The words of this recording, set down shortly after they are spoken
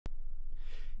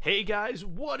Hey guys,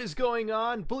 what is going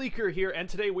on? Bleaker here, and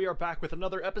today we are back with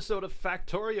another episode of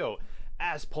Factorio,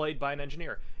 as played by an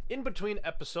engineer. In between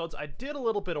episodes, I did a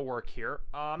little bit of work here.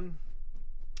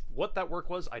 What that work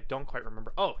was, I don't quite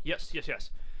remember. Oh, yes.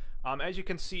 As you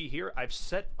can see here, I've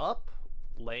set up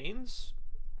lanes,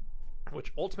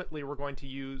 which ultimately we're going to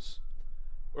use.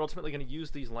 We're ultimately going to use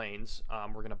these lanes.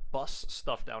 We're going to bus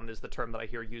stuff down, is the term that I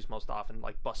hear used most often,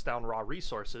 like bust down raw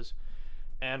resources.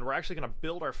 And we're actually going to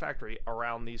build our factory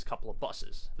around these couple of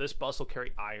buses. This bus will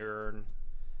carry iron.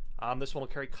 This one will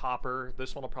carry copper.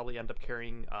 This one will probably end up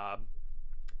carrying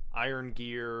iron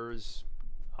gears,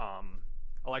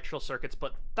 electrical circuits,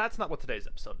 but that's not what today's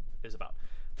episode is about.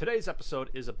 Today's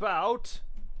episode is about,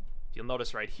 if you'll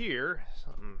notice right here,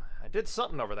 I did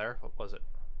something over there. What was it?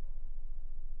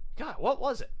 God, what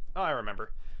was it? Oh, I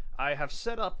remember. I have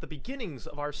set up the beginnings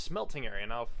of our smelting area.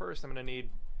 Now, first I'm going to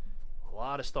need a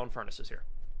lot of stone furnaces here.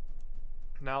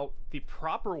 Now, the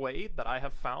proper way that I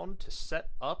have found to set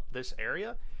up this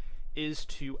area is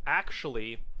to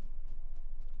actually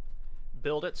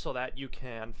build it so that you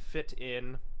can fit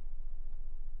in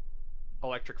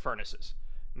electric furnaces.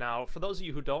 Now, for those of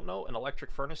you who don't know, an electric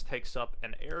furnace takes up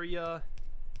an area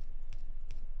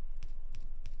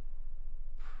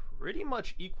pretty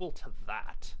much equal to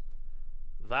that.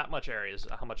 That much area is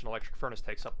how much an electric furnace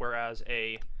takes up, whereas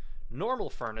a normal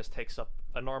furnace takes up,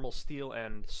 a normal steel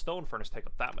and stone furnace take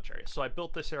up that much area. So I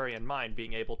built this area in mind,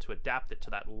 being able to adapt it to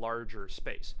that larger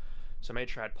space. So I made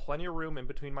sure I had plenty of room in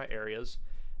between my areas,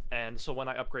 and so when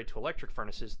I upgrade to electric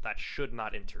furnaces, that should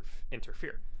not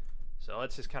interfere. So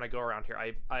let's just kind of go around here.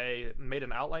 I made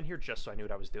an outline here just so I knew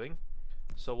what I was doing.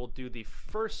 So we'll do the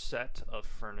first set of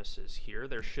furnaces here.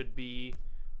 There should be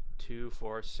 2,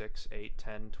 4, 6, 8,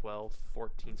 10, 12,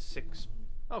 14, 6.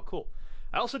 Oh, cool.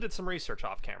 I also did some research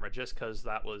off camera just because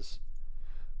that was...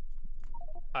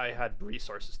 I had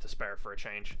resources to spare for a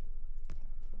change.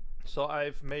 So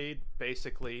I've made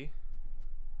basically...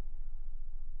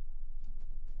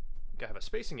 I think I have a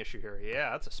spacing issue here.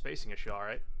 Yeah, that's a spacing issue,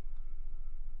 alright.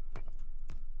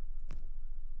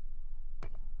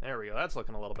 There we go, that's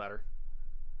looking a little better.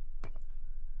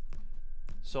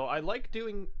 So I like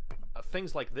doing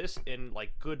things like this in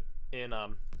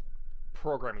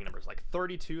programming numbers. Like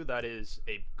 32, that is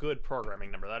a good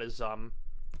programming number. That is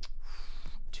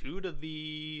 2 to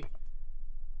the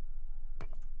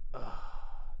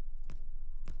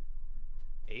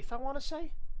 8th, I want to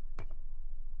say.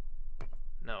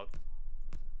 No.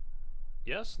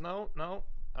 Yes, no.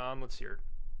 Let's see here.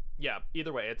 Yeah,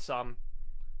 either way it's a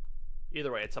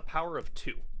power of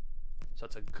 2. So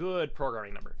it's a good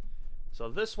programming number. So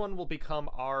this one will become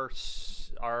our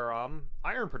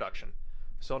iron production.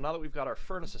 So now that we've got our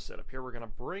furnaces set up here, we're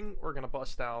gonna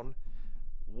bust down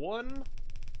one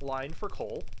line for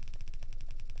coal.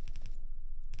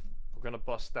 We're gonna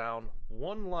bust down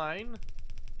one line,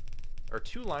 or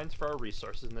 2 lines for our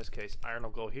resources. In this case, iron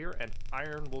will go here and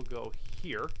iron will go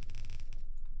here.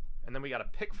 And then we gotta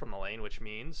pick from the lane, which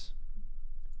means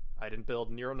I didn't build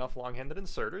near enough long-handed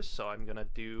inserters, so I'm gonna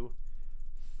do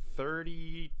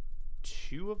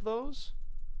 32 of those.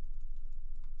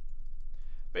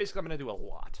 Basically, I'm going to do a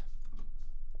lot.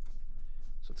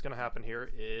 So what's going to happen here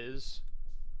is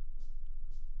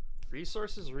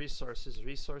resources,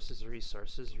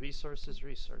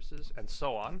 and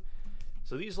so on.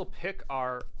 So these will pick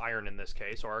our iron in this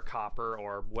case, or our copper,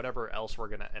 or whatever else we're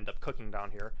going to end up cooking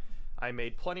down here. I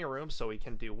made plenty of room so we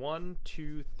can do 1,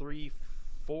 2, 3,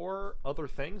 4 other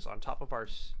things on top of our...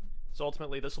 So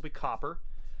ultimately, this will be copper.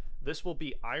 This will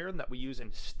be iron that we use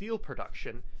in steel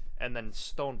production, and then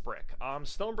stone brick.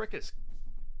 Stone brick is,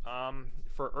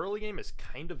 for early game, is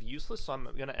kind of useless, so I'm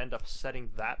going to end up setting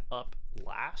that up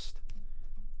last.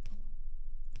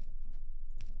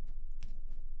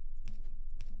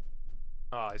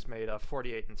 Oh, he's made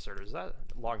 48 inserters. That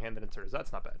long-handed inserters,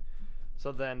 that's not bad.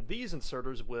 So then these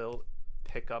inserters will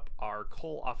pick up our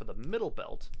coal off of the middle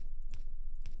belt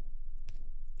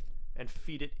and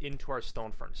feed it into our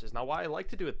stone furnaces. Now, why I like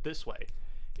to do it this way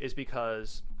is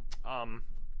because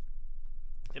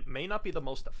it may not be the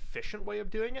most efficient way of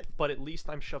doing it, but at least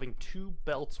I'm shoving 2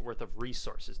 belts worth of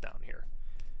resources down here.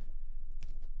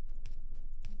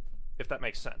 If that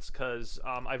makes sense, because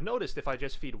I've noticed if I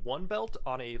just feed 1 belt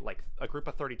on a group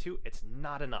of 32, it's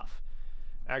not enough.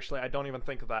 Actually, I don't even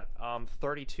think that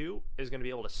 32 is going to be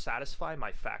able to satisfy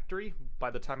my factory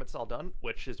by the time it's all done,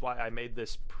 which is why I made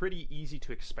this pretty easy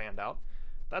to expand out.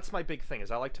 That's my big thing,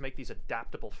 is I like to make these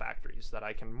adaptable factories that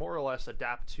I can more or less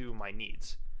adapt to my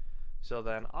needs. So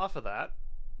then off of that,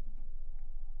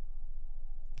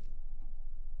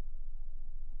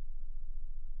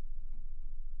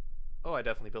 oh, I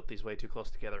definitely built these way too close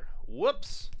together.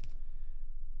 Whoops!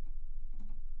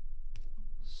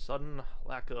 Sudden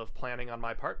lack of planning on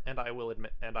my part, and I will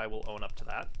admit, and I will own up to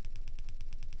that.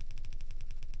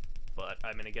 But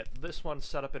I'm going to get this one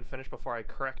set up and finished before I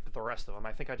correct the rest of them.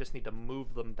 I think I just need to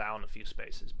move them down a few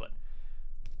spaces. But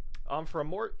for a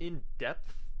more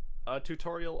in-depth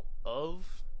tutorial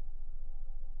of...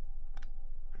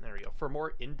 There we go. For a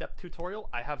more in-depth tutorial,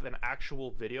 I have an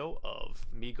actual video of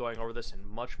me going over this in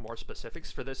much more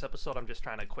specifics. For this episode, I'm just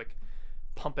trying to quick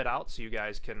pump it out so you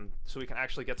guys can... so we can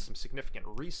actually get some significant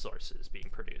resources being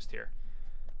produced here.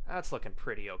 That's looking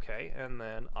pretty okay. And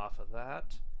then off of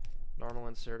that... normal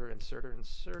inserter, inserter,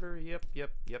 inserter, yep,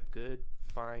 good,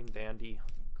 fine, dandy,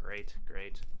 great,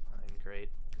 fine, great,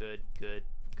 good.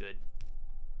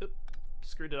 Oop,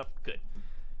 screwed it up, good.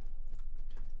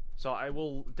 So I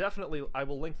will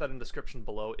link that in the description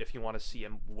below if you want to see a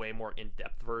way more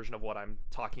in-depth version of what I'm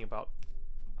talking about.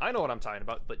 I know what I'm talking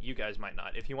about, but you guys might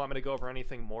not. If you want me to go over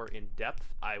anything more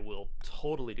in-depth, I will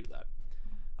totally do that.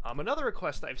 Another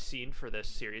request I've seen for this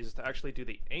series is to actually do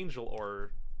the Angel or...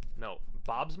 no,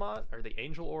 Bob's mod, or the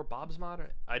Angel Ore Bob's mod.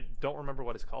 I don't remember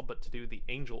what it's called, but to do the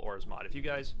Angel Ores mod. If you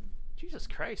guys, Jesus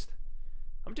Christ,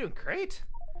 I'm doing great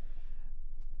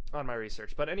on my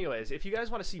research. But anyways, if you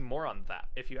guys want to see more on that,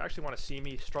 if you actually want to see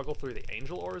me struggle through the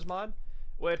Angel Ores mod,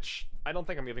 which I don't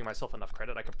think I'm giving myself enough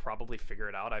credit, I could probably figure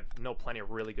it out. I know plenty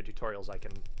of really good tutorials I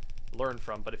can learn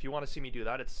from, but if you want to see me do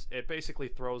that, it basically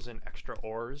throws in extra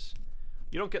ores.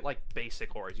 You don't get like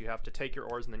basic ores. You have to take your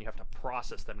ores and then you have to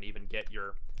process them to even get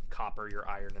your copper, your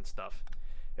iron, and stuff.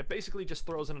 It basically just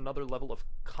throws in another level of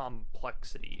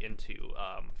complexity into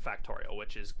Factorio,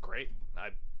 which is great. I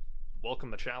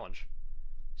welcome the challenge.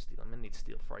 Steel, I'm gonna need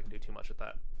steel before I can do too much with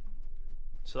that.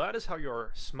 So that is how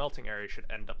your smelting area should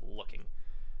end up looking,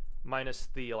 minus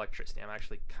the electricity. I'm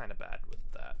actually kind of bad with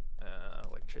that.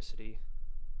 Electricity.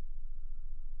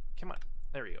 Come on,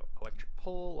 there we go. Electric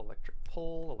pole, electric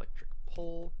pole, electric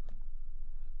pole.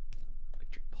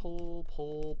 Pull.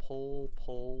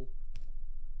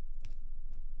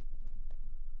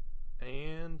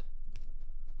 And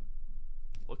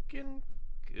looking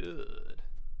good.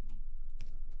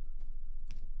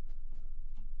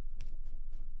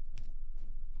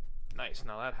 Nice.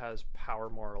 Now that has power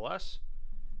more or less.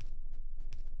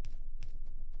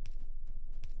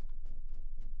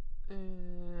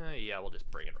 Yeah, we'll just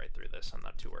bring it right through this. I'm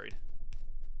not too worried.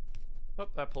 Oh,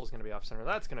 that pole's going to be off center.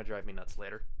 That's going to drive me nuts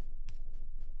later.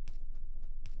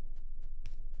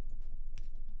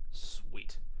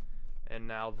 Sweet. And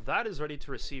now that is ready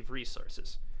to receive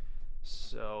resources.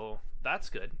 So that's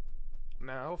good.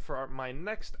 Now for my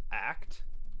next act,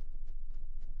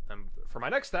 I'm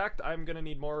going to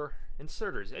need more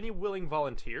inserters. Any willing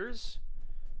volunteers?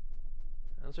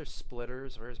 Those are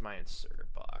splitters. Where's my inserter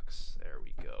box? There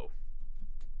we go.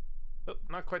 Oh,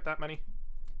 not quite that many.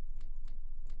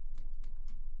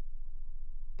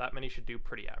 That many should do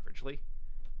pretty averagely.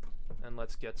 And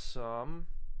let's get some...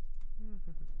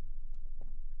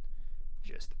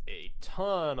 just a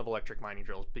ton of electric mining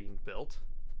drills being built.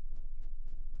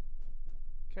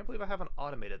 Can't believe I haven't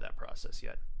automated that process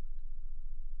yet.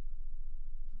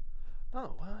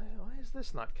 Oh, why is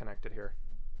this not connected here?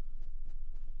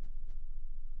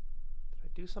 Did I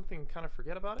do something and kind of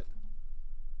forget about it?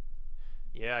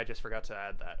 Yeah, I just forgot to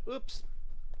add that. Oops.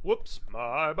 Whoops,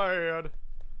 my bad.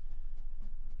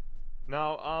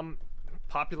 Now,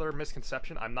 popular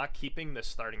misconception, I'm not keeping this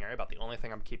starting area. About the only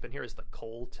thing I'm keeping here is the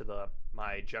coal to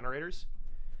my generators.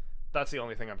 That's the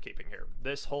only thing I'm keeping here.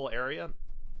 This whole area,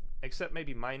 except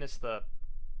maybe minus the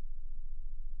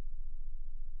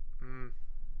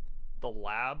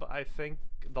lab, I think.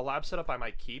 The lab setup I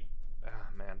might keep. Ah,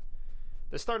 man.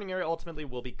 The starting area ultimately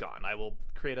will be gone. I will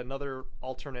create another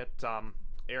alternate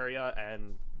area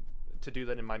and to do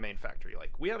that in my main factory. Like,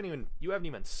 you haven't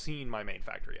even seen my main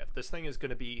factory yet. This thing is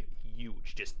going to be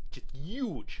huge, just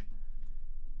huge.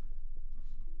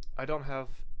 I don't have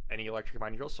any electric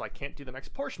mining drills, so I can't do the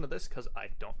next portion of this because I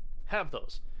don't have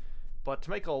those. But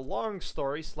to make a long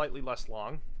story slightly less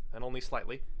long, and only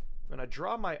slightly, I'm going to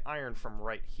draw my iron from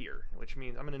right here, which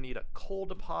means I'm going to need a coal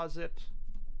deposit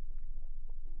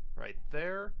right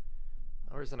there.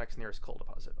 Where's the next nearest coal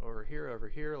deposit? Over here, over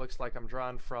here. Looks like I'm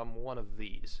drawing from one of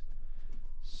these.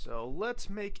 So let's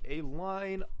make a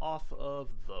line off of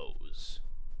those.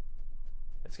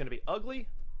 It's going to be ugly,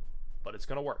 but it's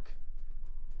going to work.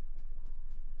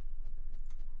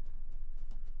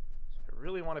 So I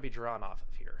really want to be drawn off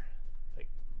of here. Like,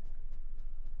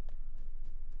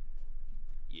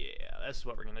 yeah, that's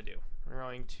what we're going to do. We're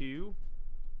going to...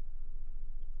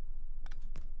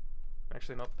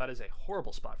 Actually, no, that is a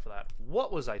horrible spot for that.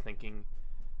 What was I thinking?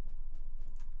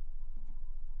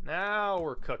 Now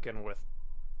we're cooking with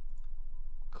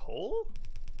coal?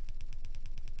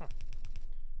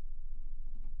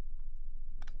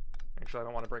 Actually, I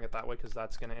don't want to bring it that way because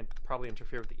that's going to probably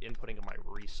interfere with the inputting of my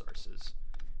resources.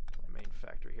 My main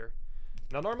factory here.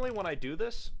 Now, normally when I do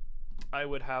this, I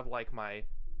would have like my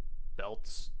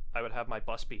belts. I would have my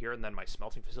bus be here and then my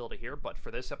smelting facility here. But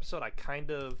for this episode,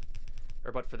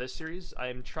 but for this series,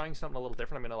 I'm trying something a little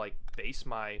different. I'm going to like base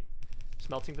my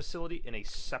smelting facility in a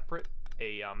separate,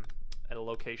 at a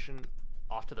location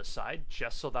off to the side,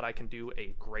 just so that I can do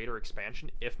a greater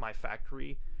expansion if my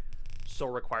factory so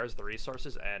requires the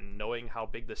resources. And knowing how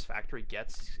big this factory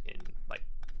gets in, like,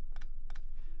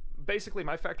 basically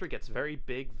my factory gets very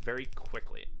big very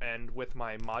quickly, and with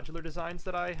my modular designs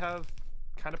that I have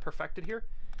kind of perfected here,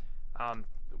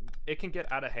 it can get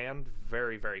out of hand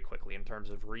very, very quickly in terms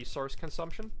of resource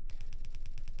consumption.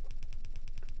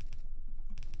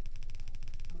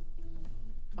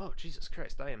 Oh, Jesus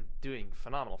Christ, I am doing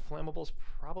phenomenal. Flammables,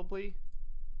 probably.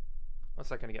 What's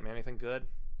that going to get me? Anything good?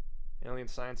 Alien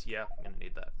science? Yeah, I'm going to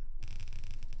need that.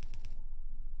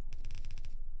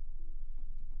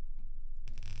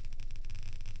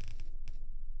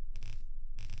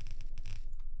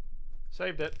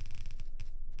 Saved it.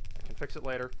 I can fix it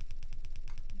later.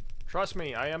 Trust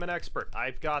me, I am an expert.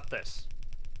 I've got this.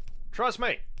 Trust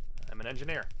me, I'm an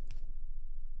engineer.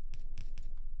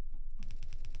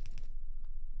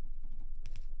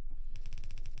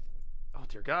 Oh,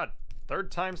 dear God.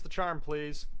 Third time's the charm,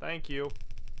 please. Thank you.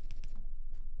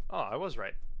 Oh, I was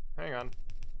right. Hang on.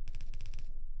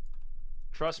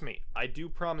 Trust me, I do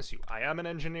promise you, I am an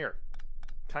engineer.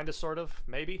 Kinda, sort of,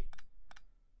 maybe.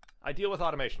 I deal with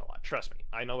automation a lot. Trust me,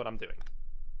 I know what I'm doing.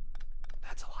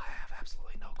 That's a lie. I have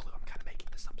absolutely no clue. I'm kind of making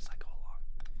this up as I go along.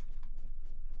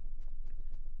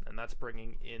 And that's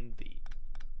bringing in the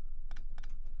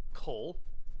coal.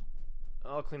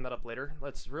 I'll clean that up later.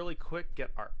 Let's really quick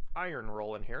get our iron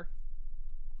roll in here.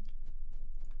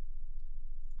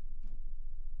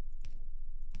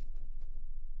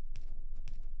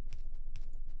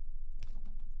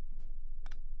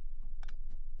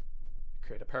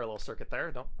 Create a parallel circuit there.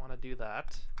 Don't want to do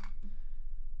that.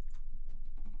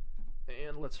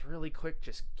 And let's really quick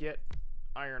just get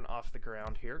iron off the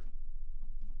ground here.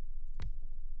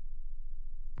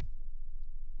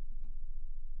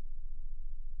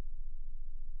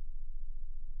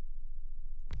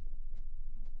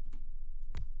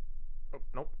 Oh,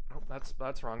 nope, nope,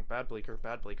 that's wrong. Bad Bleaker,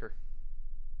 bad Bleaker.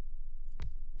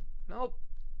 Nope.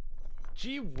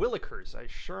 Gee willikers, I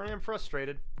sure am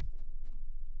frustrated.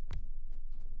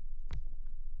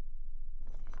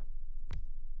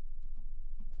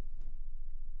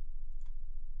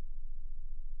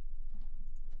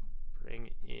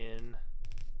 Bring in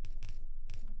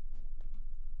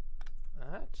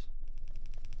that.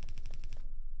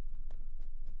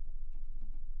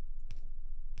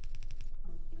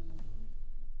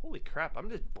 Holy crap, I'm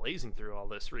just blazing through all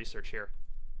this research here.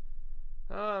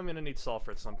 I'm gonna need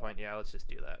sulfur at some point. Yeah, let's just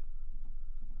do that.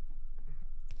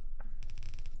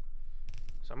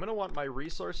 So I'm gonna want my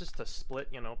resources to split,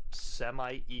 you know,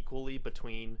 semi-equally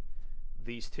between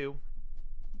these two.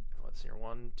 What's here?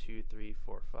 1, 2, 3,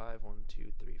 4, 5. 1,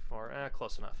 2, 3, 4.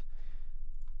 Close enough.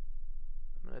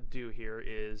 What I'm gonna do here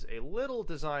is a little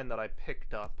design that I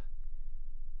picked up.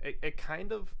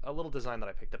 A little design that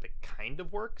I picked up. It kind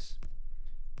of works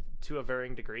to a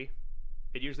varying degree.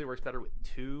 It usually works better with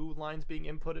 2 lines being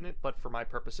input in it, but for my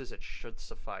purposes, it should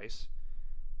suffice.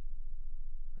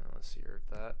 Let's see here,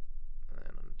 that. And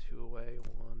then 2 away.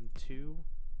 1, 2.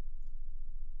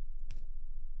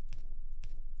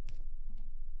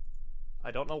 I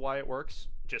don't know why it works.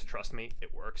 Just trust me,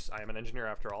 it works. I am an engineer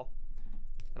after all.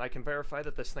 And I can verify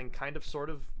that this thing kind of sort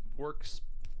of works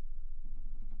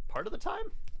part of the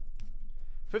time?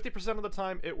 50% of the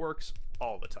time, it works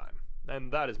all the time.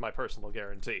 And that is my personal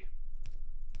guarantee.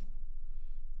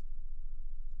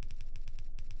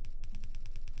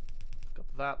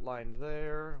 Got that line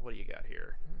there. What do you got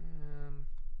here?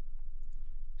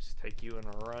 Just take you and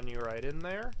run you right in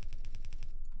there.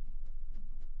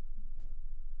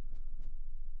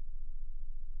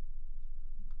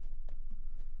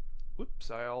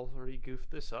 Whoops, I already goofed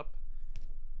this up.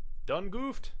 Done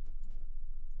goofed.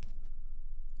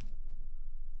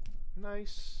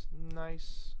 Nice,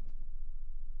 nice.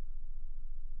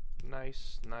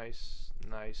 Nice, nice,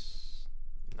 nice,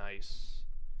 nice.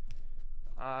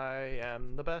 I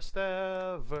am the best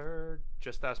ever.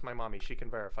 Just ask my mommy, she can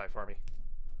verify for me.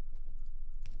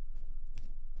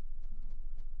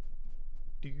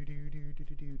 Do do do do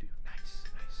do do do. Nice,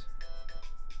 nice.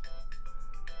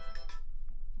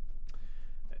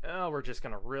 We're just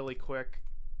gonna really quick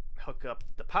hook up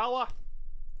the power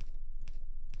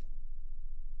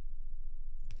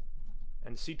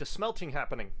and see the smelting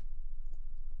happening.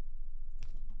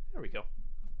 There we go.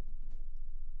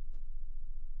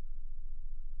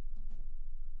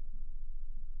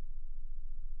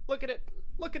 Look at it.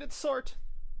 Look at it sort.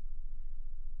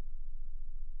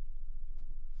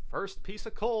 First piece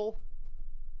of coal.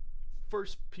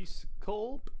 First piece of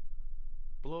coal.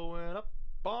 Blowing up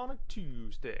on a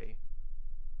Tuesday.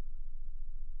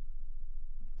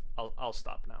 I'll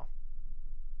stop now.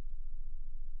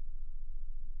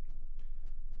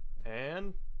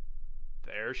 And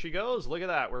there she goes. Look at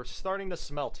that. We're starting to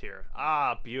smelt here.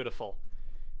 Ah, beautiful.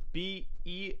 Beautiful.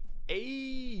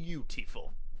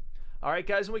 All right,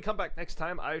 guys, when we come back next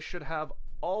time, I should have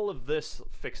all of this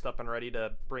fixed up and ready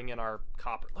to bring in our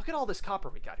copper. Look at all this copper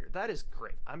we got here. That is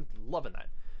great. I'm loving that.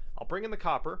 I'll bring in the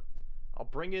copper. I'll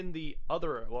bring in the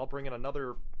other, well, I'll bring in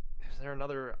another, is there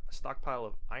another stockpile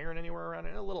of iron anywhere around?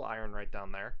 A little iron right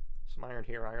down there. Some iron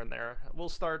here, iron there.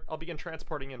 I'll begin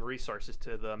transporting in resources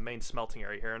to the main smelting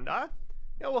area here, and yeah,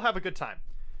 we'll have a good time.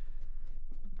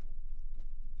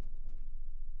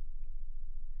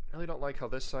 I really don't like how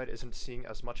this side isn't seeing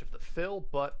as much of the fill,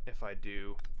 but if I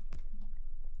do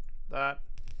that,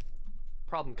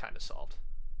 problem kind of solved.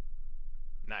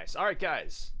 Nice. All right,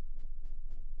 guys.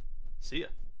 See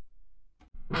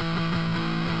ya.